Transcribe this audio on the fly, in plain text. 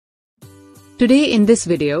Today in this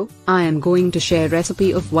video, I am going to share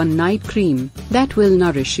recipe of one night cream that will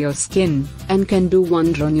nourish your skin and can do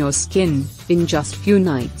wonder on your skin in just few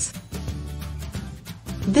nights.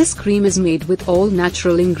 This cream is made with all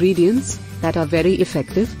natural ingredients that are very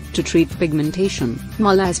effective to treat pigmentation,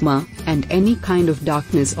 melasma, and any kind of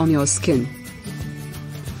darkness on your skin.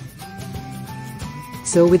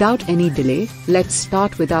 So without any delay, let's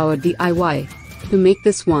start with our DIY. To make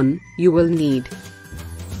this one, you will need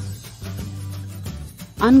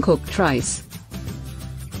uncooked rice,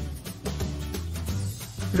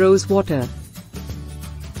 rose water,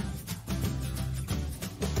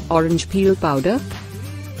 orange peel powder,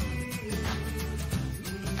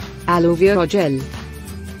 aloe vera gel,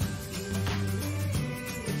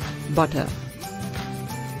 butter,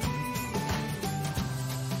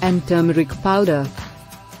 and turmeric powder.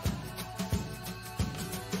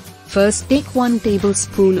 First, take 1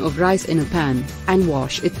 tablespoon of rice in a pan and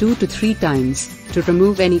wash it 2 to 3 times to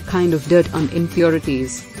remove any kind of dirt and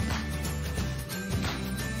impurities.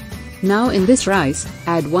 Now in this rice,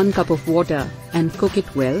 add 1 cup of water and cook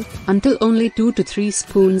it well until only 2 to 3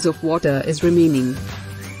 spoons of water is remaining.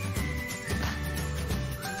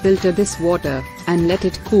 Filter this water and let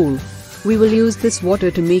it cool. We will use this water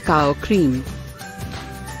to make our cream.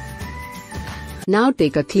 Now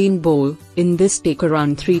take a clean bowl. In this take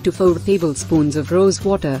around 3 to 4 tablespoons of rose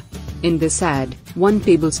water. In this add 1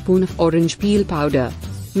 tablespoon of orange peel powder.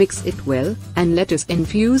 Mix it well and let us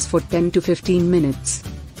infuse for 10 to 15 minutes.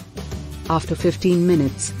 After 15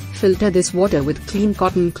 minutes, filter this water with clean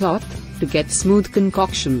cotton cloth to get smooth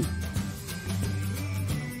concoction.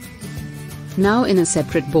 Now in a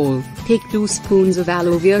separate bowl, take 2 spoons of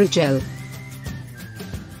aloe vera gel.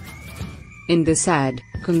 In this add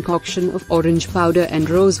concoction of orange powder and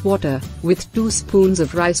rose water with 2 spoons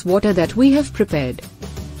of rice water that we have prepared.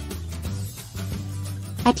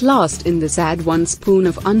 At last in this add 1 spoon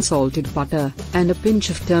of unsalted butter and a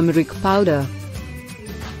pinch of turmeric powder.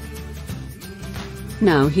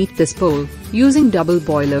 Now heat this bowl using double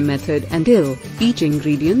boiler method until each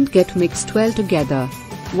ingredient get mixed well together.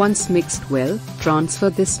 Once mixed well,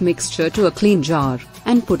 transfer this mixture to a clean jar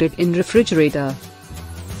and put it in refrigerator.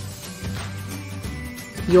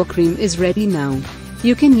 Your cream is ready now.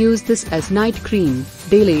 You can use this as night cream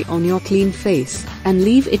daily on your clean face and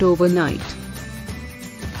leave it overnight.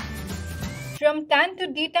 From tan to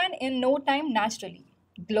detan in no time naturally.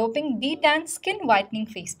 Glowing Detan Skin Whitening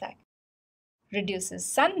Face Pack.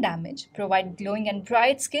 Reduces sun damage, provides glowing and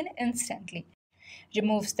bright skin instantly.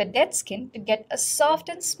 Removes the dead skin to get a soft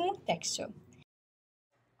and smooth texture.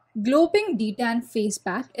 Glowing Detan Face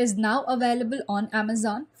Pack is now available on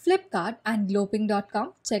Amazon, Flipkart and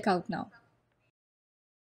glowing.com. Check out now.